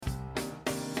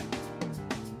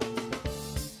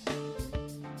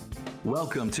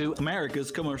Welcome to America's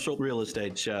Commercial Real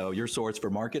Estate Show, your source for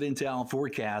market intel,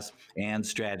 forecasts, and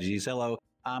strategies. Hello,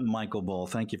 I'm Michael Bull.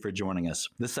 Thank you for joining us.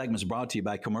 This segment is brought to you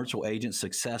by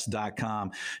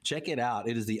CommercialAgentSuccess.com. Check it out.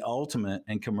 It is the ultimate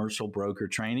in commercial broker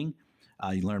training.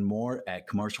 You learn more at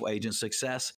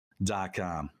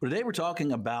CommercialAgentSuccess.com. Today we're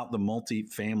talking about the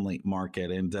multifamily market,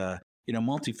 and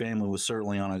multifamily was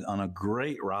certainly on a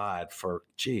great ride for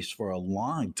a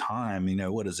long time.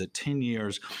 10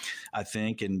 years, I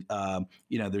think. And,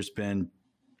 there's been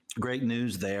great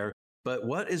news there. But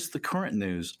what is the current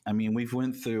news? I mean, we've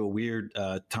went through a weird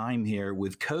time here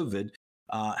with COVID.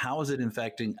 How is it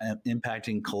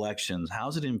impacting collections?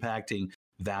 How's it impacting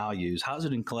values? How's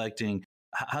it impacting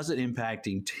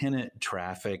tenant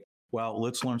traffic? Well,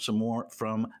 let's learn some more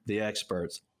from the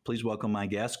experts. Please welcome my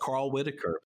guest, Carl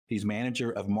Whitaker. He's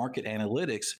manager of market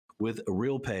analytics with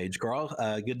RealPage. Carl,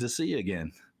 good to see you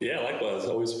again. Yeah, likewise.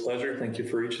 Always a pleasure. Thank you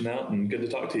for reaching out and good to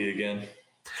talk to you again.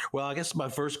 Well, I guess my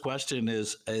first question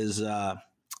is that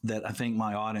I think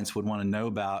my audience would want to know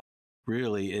about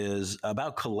really is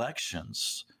about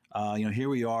collections. Here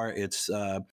we are. It's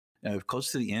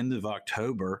close to the end of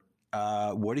October.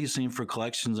 What are you seeing for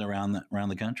collections around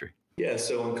the country? Yeah,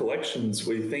 so in collections,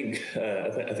 we think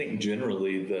I think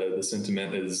generally the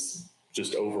sentiment is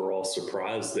just overall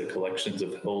surprised that collections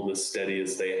have held as steady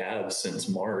as they have since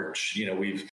March.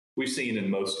 We've seen in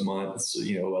most months,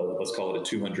 let's call it a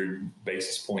 200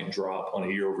 basis point drop on a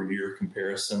year over year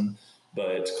comparison,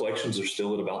 but collections are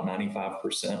still at about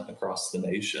 95% across the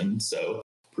nation. So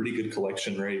pretty good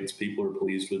collection rates. People are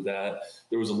pleased with that.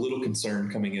 There was a little concern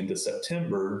coming into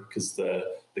September because the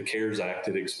CARES Act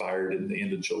had expired at the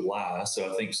end of July.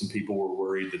 So I think some people were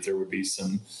worried that there would be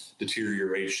some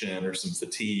deterioration or some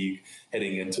fatigue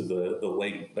heading into the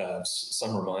late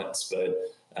summer months. But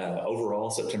overall,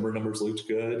 September numbers looked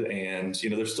good. And,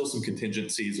 there's still some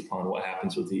contingencies upon what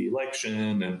happens with the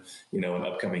election and, an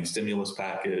upcoming stimulus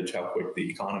package, how quick the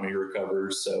economy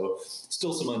recovers. So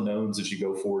still some unknowns as you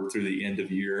go forward through the end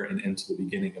of year and into the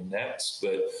beginning of next.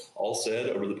 But all said,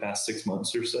 over the past 6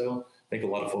 months or so, I think a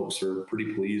lot of folks are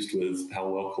pretty pleased with how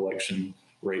well collection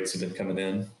rates have been coming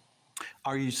in.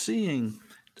 Are you seeing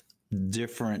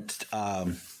different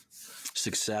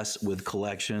success with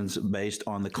collections based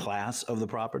on the class of the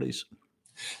properties?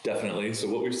 Definitely. So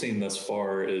what we've seen thus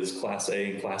far is Class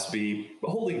A and Class B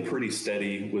holding pretty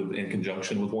steady in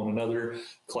conjunction with one another.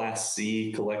 Class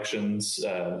C collections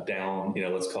down,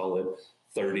 let's call it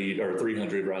 30 or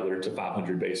 300 rather to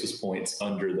 500 basis points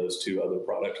under those two other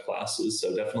product classes.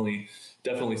 So definitely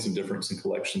some difference in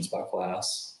collections by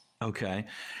class. Okay.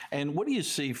 And what do you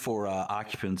see for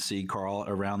occupancy, Carl,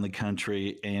 around the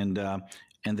country? And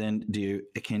then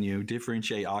can you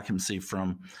differentiate occupancy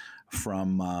from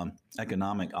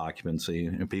economic occupancy?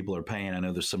 People are paying. I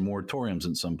know there's some moratoriums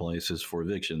in some places for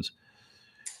evictions.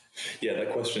 Yeah,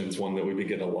 that question is one that we've been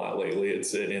getting a lot lately.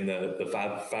 It's in the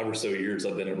five or so years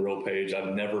I've been at RealPage,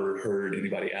 I've never heard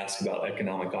anybody ask about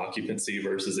economic occupancy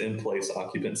versus in-place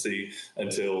occupancy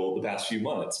until the past few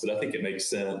months. But I think it makes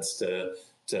sense to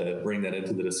bring that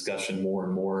into the discussion more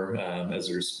and more as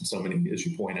there's so many, as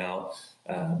you point out,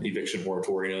 eviction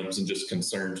moratoriums and just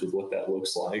concerns with what that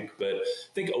looks like. But I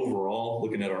think overall,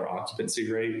 looking at our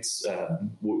occupancy rates,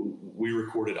 we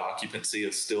recorded occupancy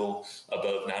is still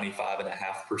above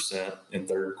 95.5% in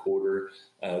third quarter.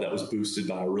 That was boosted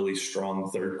by a really strong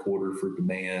third quarter for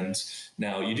demand.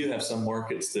 Now, you do have some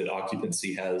markets that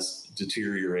occupancy has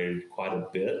deteriorated quite a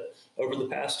bit over the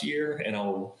past year, and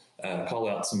I'll call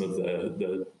out some of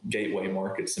the gateway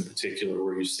markets in particular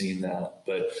where you've seen that.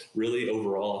 But really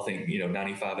overall, I think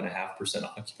 95.5%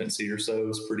 occupancy or so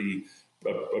is a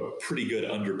pretty good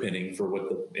underpinning for what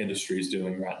the industry is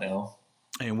doing right now.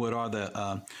 And what are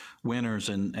the winners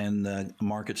and the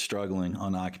market struggling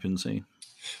on occupancy?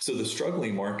 So the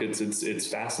struggling markets, it's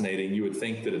fascinating. You would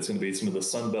think that it's going to be some of the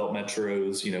Sunbelt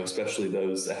metros, especially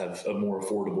those that have a more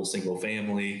affordable single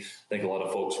family. I think a lot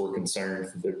of folks were concerned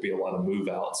that there'd be a lot of move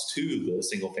outs to the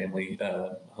single family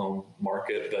home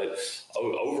market. But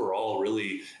overall,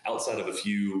 really outside of a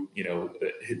few,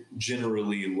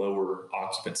 generally lower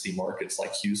occupancy markets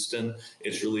like Houston,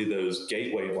 it's really those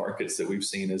gateway markets that we've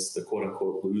seen as the quote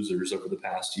unquote losers over the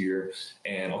past year.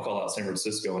 And I'll call out San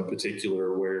Francisco in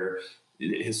particular, where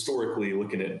historically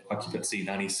looking at occupancy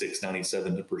 96,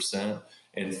 97%,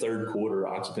 and third quarter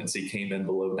occupancy came in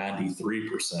below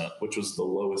 93%, which was the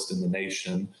lowest in the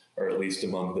nation, or at least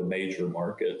among the major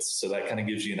markets. So that kind of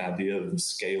gives you an idea of the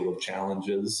scale of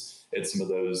challenges at some of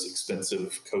those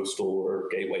expensive coastal or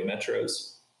gateway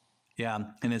metros. Yeah,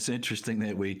 and it's interesting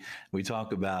that we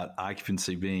talk about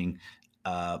occupancy being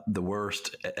the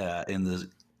worst in the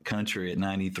country at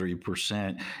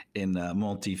 93% in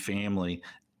multifamily.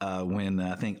 When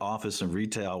I think office and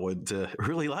retail would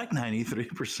really like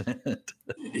 93%.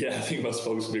 Yeah, I think most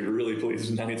folks would be really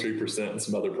pleased with 93% in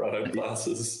some other product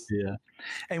classes. Yeah.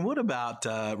 And what about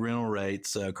rental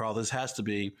rates, Carl? This has to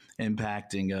be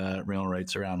impacting rental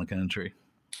rates around the country.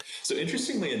 So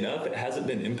interestingly enough, it hasn't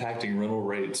been impacting rental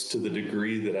rates to the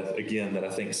degree that I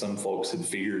think some folks had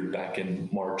feared back in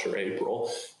March or April.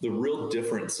 The real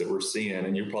difference that we're seeing,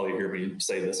 and you'll probably hear me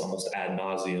say this almost ad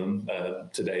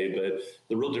nauseum today, but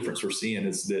the real difference we're seeing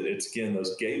is that it's, again,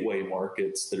 those gateway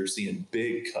markets that are seeing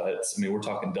big cuts. I mean, we're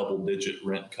talking double-digit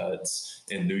rent cuts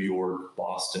in New York,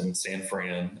 Boston, San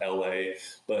Fran, LA.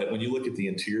 But when you look at the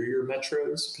interior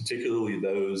metros, particularly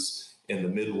those in the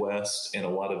Midwest and a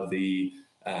lot of the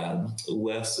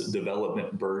less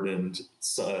development burdened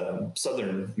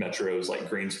southern metros like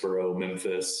Greensboro,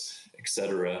 Memphis, et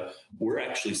cetera, we're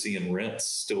actually seeing rents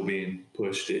still being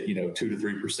pushed at 2 to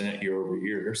 3% year over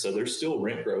year. So there's still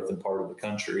rent growth in part of the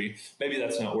country. Maybe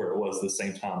that's not where it was the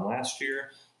same time last year,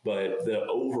 but the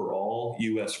overall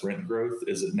U.S. rent growth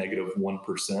is at negative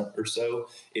 1% or so.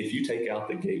 If you take out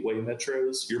the gateway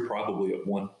metros, you're probably at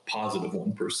positive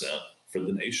 1% for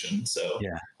the nation. So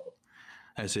yeah.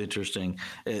 That's interesting.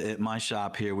 At my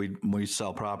shop here, we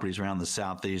sell properties around the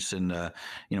Southeast, and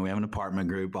we have an apartment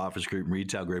group, office group, and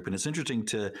retail group, and it's interesting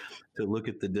to look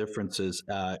at the differences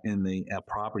in the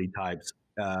property types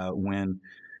when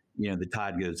the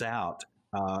tide goes out.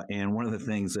 And one of the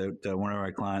things that one of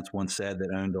our clients once said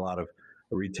that owned a lot of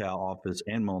retail, office,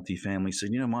 and multifamily said,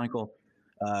 Michael.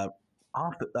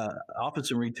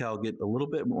 Office and retail get a little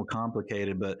bit more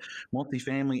complicated, but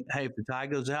multifamily, hey, if the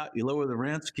tide goes out, you lower the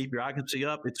rents, keep your occupancy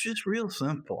up. It's just real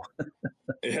simple.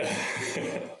 Yeah.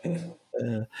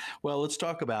 Well, let's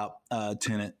talk about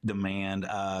tenant demand.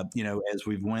 As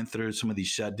we've went through some of these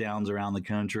shutdowns around the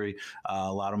country,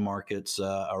 a lot of markets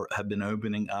have been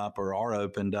opening up or are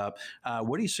opened up.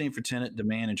 What are you seeing for tenant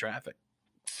demand and traffic?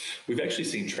 We've actually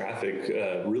seen traffic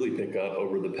really pick up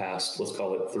over the past, let's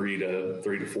call it 3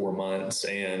 to 4 months.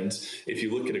 And if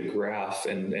you look at a graph,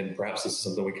 and perhaps this is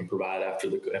something we can provide after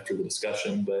the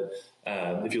discussion, but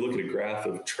if you look at a graph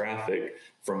of traffic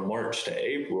from March to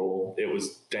April, it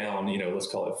was down, let's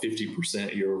call it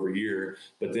 50% year over year.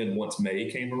 But then once May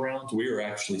came around, we were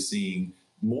actually seeing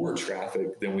more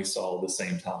traffic than we saw the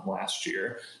same time last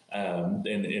year. And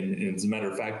as a matter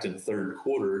of fact, in the third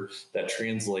quarter, that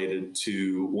translated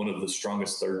to one of the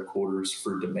strongest third quarters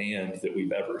for demand that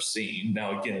we've ever seen.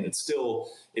 Now, again, it's still,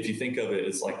 if you think of it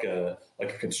as like a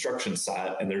construction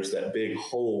site and there's that big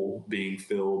hole being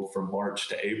filled from March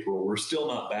to April, we're still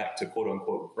not back to quote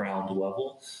unquote ground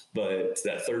level. But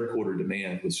that third quarter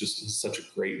demand was just such a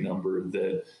great number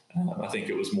that I think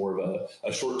it was more of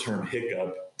a short-term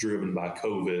hiccup driven by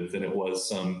COVID than it was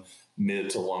some mid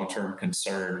to long-term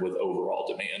concern with overall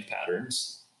demand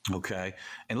patterns. Okay.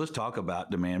 And let's talk about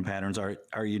demand patterns.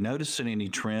 Are you noticing any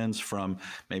trends from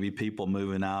maybe people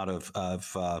moving out of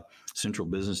central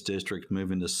business districts,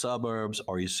 moving to suburbs?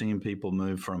 Are you seeing people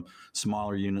move from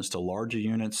smaller units to larger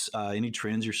units? Any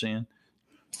trends you're seeing?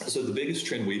 So the biggest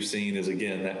trend we've seen is,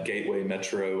 again, that gateway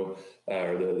metro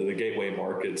or the gateway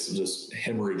markets just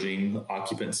hemorrhaging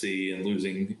occupancy and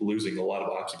losing a lot of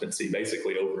occupancy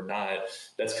basically overnight.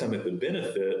 That's come at the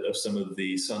benefit of some of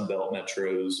the Sunbelt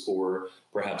metros or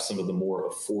perhaps some of the more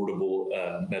affordable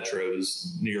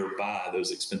metros nearby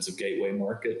those expensive gateway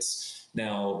markets.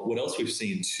 Now, what else we've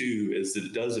seen too is that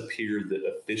it does appear that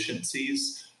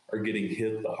efficiencies are getting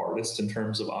hit the hardest in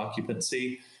terms of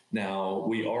occupancy. Now,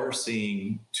 we are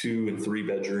seeing 2 and 3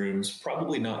 bedrooms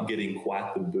probably not getting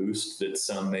quite the boost that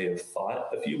some may have thought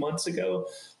a few months ago,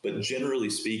 but generally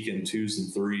speaking, 2s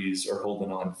and 3s are holding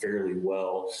on fairly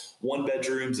well. 1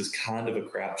 bedrooms is kind of a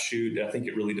crapshoot. I think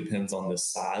it really depends on the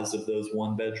size of those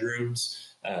 1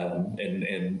 bedrooms.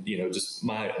 Just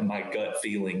my gut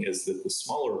feeling is that the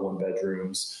smaller 1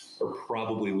 bedrooms are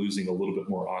probably losing a little bit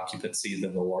more occupancy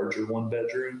than the larger 1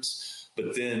 bedrooms.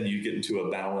 But then you get into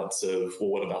a balance of,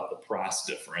 well, what about the price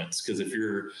difference? Because if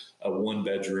you're a 1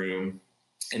 bedroom,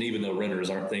 and even though renters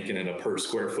aren't thinking in a per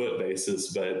square foot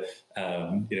basis, but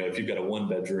if you've got a 1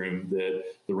 bedroom that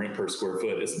the rent per square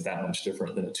foot isn't that much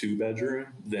different than a 2 bedroom,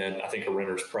 then I think a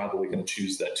renter's probably going to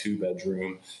choose that 2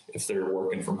 bedroom if they're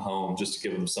working from home, just to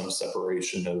give them some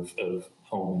separation of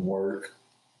home and work.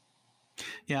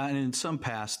 Yeah, and in some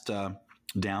past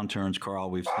downturns,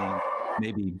 Carl, we've seen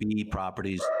maybe B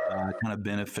properties kind of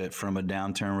benefit from a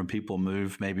downturn when people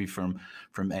move maybe from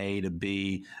A to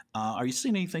B. Are you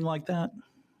seeing anything like that?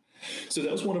 So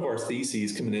that was one of our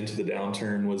theses coming into the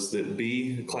downturn, was that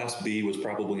Class B was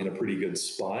probably in a pretty good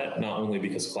spot, not only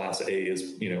because Class A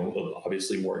is,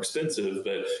 obviously more expensive,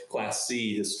 but Class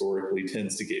C historically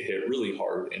tends to get hit really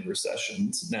hard in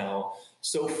recessions. Now,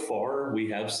 so far,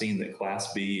 we have seen that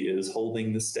Class B is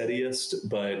holding the steadiest,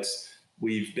 but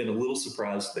we've been a little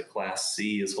surprised that Class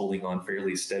C is holding on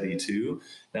fairly steady too.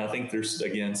 Now, I think there's,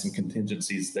 again, some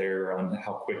contingencies there on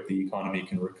how quick the economy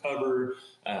can recover.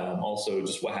 Also,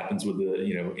 just what happens with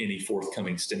any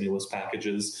forthcoming stimulus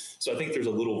packages. So I think there's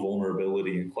a little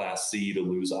vulnerability in Class C to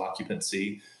lose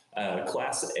occupancy.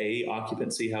 Class A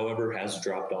occupancy, however, has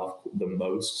dropped off the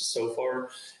most so far.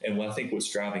 And what I think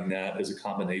what's driving that is a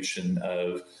combination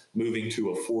of moving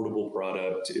to affordable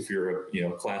product. If you're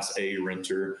a Class A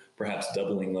renter, perhaps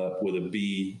doubling up with a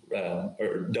B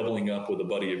or doubling up with a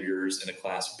buddy of yours in a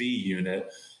Class B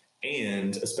unit.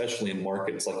 And especially in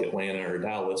markets like Atlanta or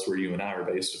Dallas, where you and I are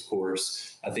based, of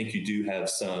course, I think you do have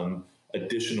some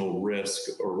additional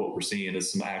risk, or what we're seeing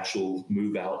is some actual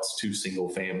move outs to single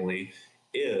family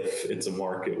if it's a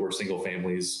market where single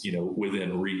families,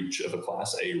 within reach of a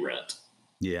Class A rent.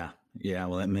 Yeah. Yeah,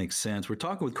 well, that makes sense. We're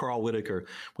talking with Carl Whitaker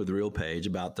with RealPage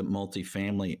about the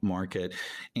multifamily market.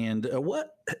 And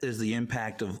what is the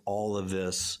impact of all of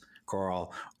this,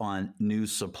 Carl, on new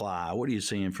supply? What are you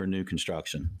seeing for new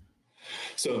construction?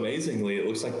 So amazingly, it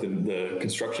looks like the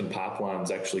construction pipeline is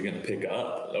actually going to pick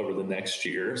up over the next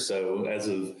year. So as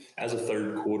a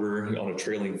third quarter, on a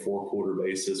trailing 4-quarter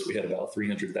basis, we had about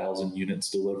 300,000 units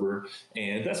deliver,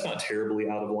 and that's not terribly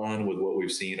out of line with what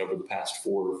we've seen over the past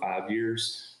 4 or 5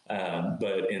 years.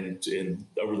 But in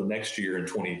over the next year in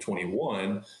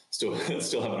 2021, still having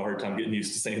a hard time getting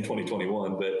used to saying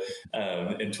 2021. But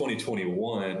in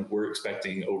 2021, we're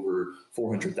expecting over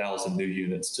 400,000 new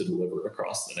units to deliver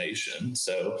across the nation.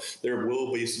 So there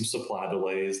will be some supply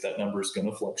delays. That number is going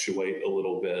to fluctuate a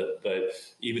little bit. But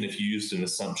even if you used an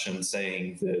assumption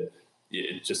saying that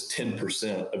just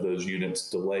 10% of those units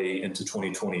delay into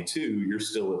 2022, you're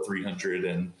still at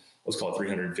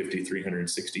 350,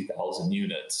 360,000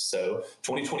 units. So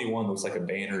 2021 looks like a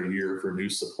banner year for new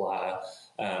supply.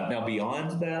 Now,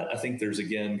 beyond that, I think there's,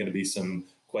 again, going to be some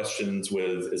questions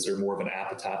with, is there more of an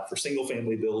appetite for single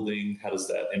family building? How does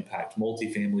that impact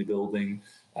multifamily building?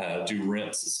 Do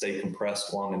rents stay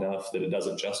compressed long enough that it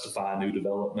doesn't justify new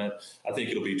development? I think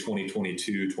it'll be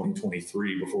 2022,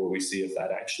 2023 before we see if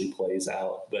that actually plays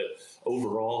out. But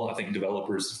overall, I think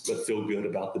developers feel good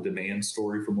about the demand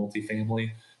story for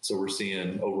multifamily. So we're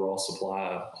seeing overall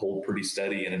supply hold pretty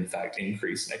steady and, in fact,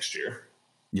 increase next year.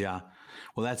 Yeah.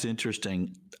 Well, that's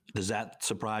interesting. Does that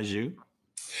surprise you?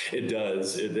 It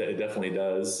does. It definitely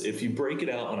does. If you break it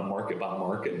out on a market by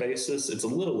market basis, it's a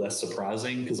little less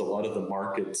surprising because a lot of the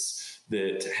markets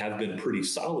that have been pretty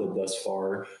solid thus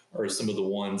far are some of the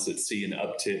ones that see an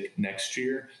uptick next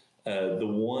year.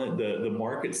 The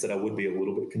markets that I would be a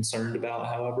little bit concerned about,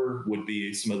 however, would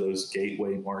be some of those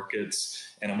gateway markets.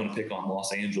 And I'm going to pick on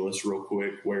Los Angeles real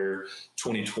quick, where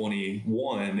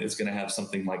 2021 is going to have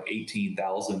something like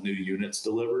 18,000 new units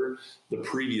delivered. The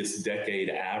previous decade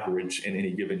average in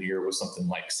any given year was something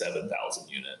like 7,000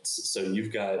 units. So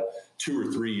you've got 2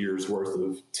 or 3 years worth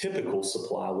of typical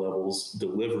supply levels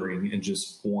delivering in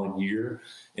just 1 year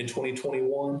in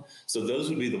 2021. So those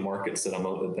would be the markets that I'm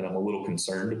a little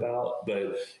concerned about.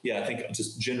 But yeah, I think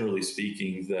just generally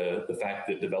speaking, the fact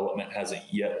that development hasn't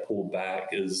yet pulled back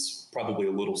is probably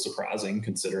a little surprising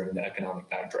considering the economic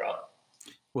backdrop.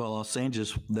 Well, Los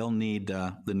Angeles, they'll need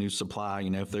the new supply.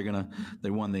 If they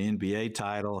won the NBA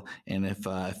title, and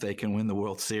if they can win the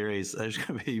World Series, there's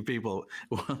going to be people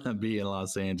who want to be in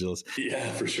Los Angeles.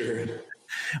 Yeah, for sure.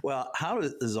 Well, how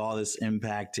is all this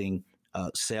impacting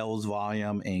sales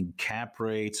volume and cap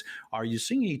rates? Are you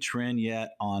seeing any trend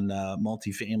yet on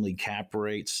multifamily cap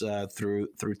rates through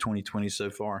 2020 so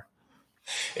far?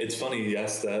 It's funny you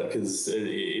ask that, because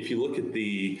if you look at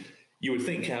you would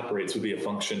think cap rates would be a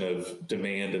function of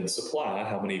demand and supply.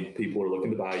 How many people are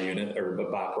looking to buy a unit or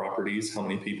buy properties? How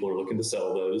many people are looking to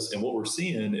sell those? And what we're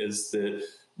seeing is that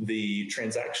the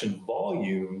transaction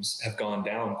volumes have gone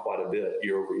down quite a bit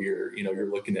year over year.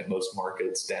 You're looking at most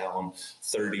markets down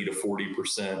 30 to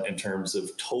 40% in terms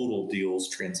of total deals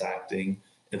transacting,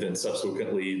 and then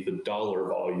subsequently the dollar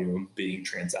volume being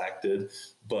transacted.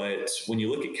 But when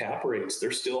you look at cap rates,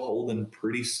 they're still holding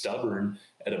pretty stubborn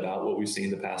at about what we've seen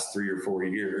the past 3 or 4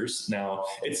 years. Now,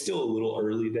 it's still a little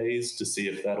early days to see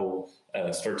if that'll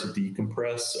start to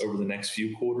decompress over the next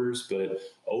few quarters. But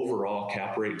overall,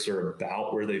 cap rates are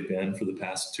about where they've been for the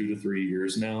past 2 to 3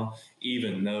 years now,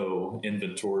 even though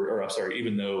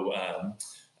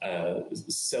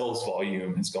sales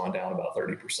volume has gone down about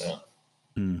 30%.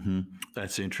 Mm-hmm.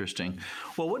 That's interesting.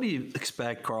 Well, what do you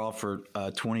expect, Carl, for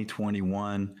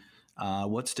 2021?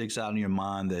 What sticks out in your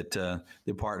mind that the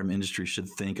apartment industry should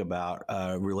think about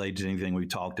related to anything we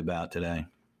talked about today?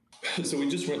 So we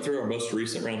just went through our most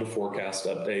recent round of forecast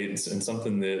updates, and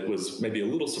something that was maybe a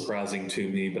little surprising to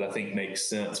me, but I think makes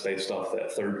sense based off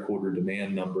that third quarter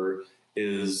demand number,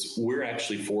 is we're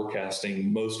actually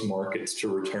forecasting most markets to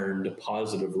return to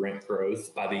positive rent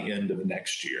growth by the end of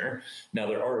next year. Now,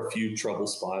 there are a few trouble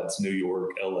spots: New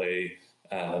York, LA,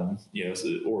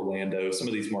 Orlando. Some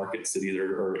of these markets that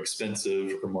either are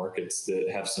expensive or markets that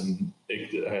have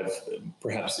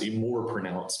perhaps even more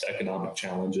pronounced economic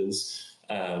challenges.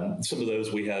 Some of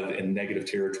those we have in negative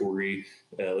territory,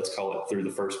 let's call it through the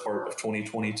first part of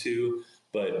 2022.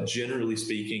 But generally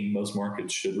speaking, most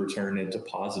markets should return into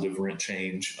positive rent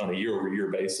change on a year-over-year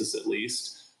basis, at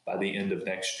least by the end of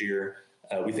next year.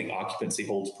 We think occupancy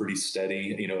holds pretty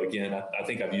steady. Again, I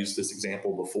think I've used this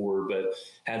example before, but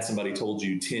had somebody told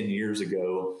you 10 years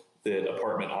ago that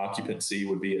apartment occupancy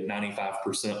would be at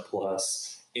 95%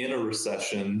 plus in a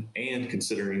recession, and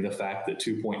considering the fact that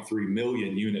 2.3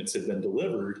 million units have been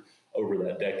delivered over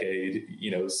that decade,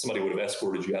 somebody would have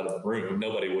escorted you out of the room.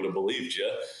 Nobody would have believed you.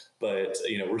 But,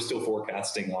 we're still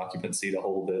forecasting occupancy to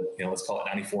hold at, let's call it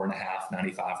 94.5%,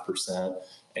 95%,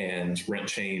 and rent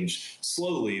change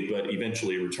slowly, but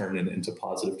eventually returning into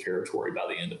positive territory by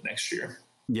the end of next year.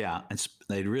 Yeah,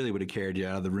 they really would have carried you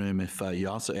out of the room if you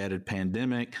also added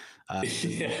pandemic,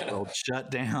 world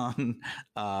shutdown,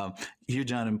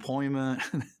 huge unemployment.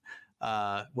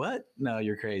 What? No,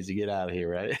 you're crazy. Get out of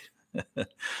here, right? All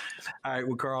right.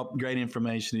 Well, Carl, great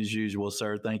information as usual,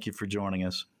 sir. Thank you for joining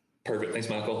us. Perfect. Thanks,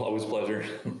 Michael. Always a pleasure.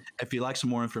 If you'd like some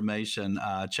more information,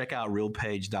 check out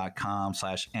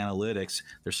realpage.com/analytics.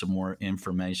 There's some more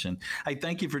information. Hey,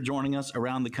 thank you for joining us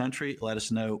around the country. Let us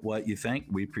know what you think.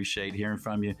 We appreciate hearing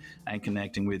from you and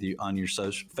connecting with you on your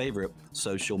favorite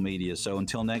social media. So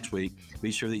until next week,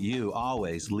 be sure that you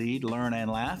always lead, learn,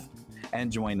 and laugh,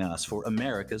 and join us for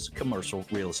America's Commercial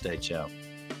Real Estate Show.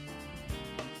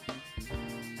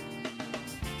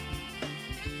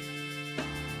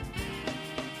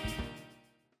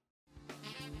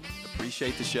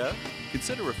 Appreciate the show?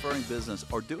 Consider referring business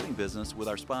or doing business with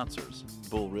our sponsors.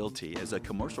 Bull Realty is a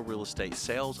commercial real estate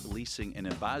sales, leasing, and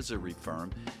advisory firm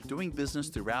doing business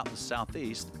throughout the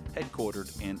Southeast,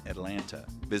 headquartered in Atlanta.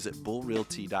 Visit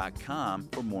bullrealty.com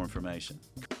for more information.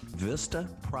 Vista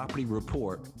Property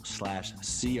Report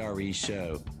 /CRE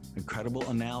Show. Incredible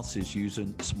analysis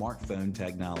using smartphone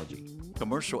technology.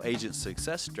 Commercial Agent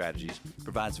Success Strategies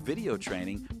provides video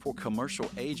training for commercial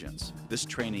agents. This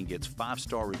training gets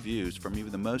 5-star reviews from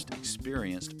even the most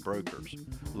experienced brokers.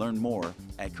 Learn more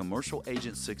at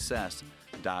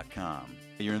commercialagentsuccess.com.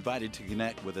 You're invited to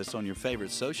connect with us on your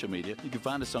favorite social media. You can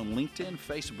find us on LinkedIn,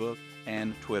 Facebook,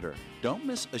 and Twitter. Don't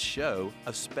miss a show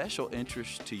of special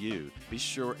interest to you. Be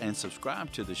sure and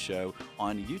subscribe to the show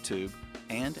on YouTube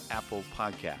and Apple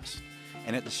Podcasts.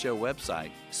 And at the show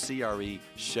website,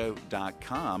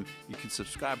 creshow.com, you can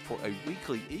subscribe for a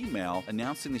weekly email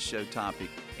announcing the show topic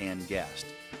and guest.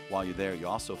 While you're there, you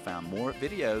also found more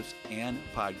videos and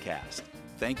podcasts.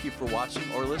 Thank you for watching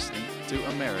or listening to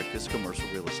America's Commercial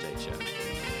Real Estate Show.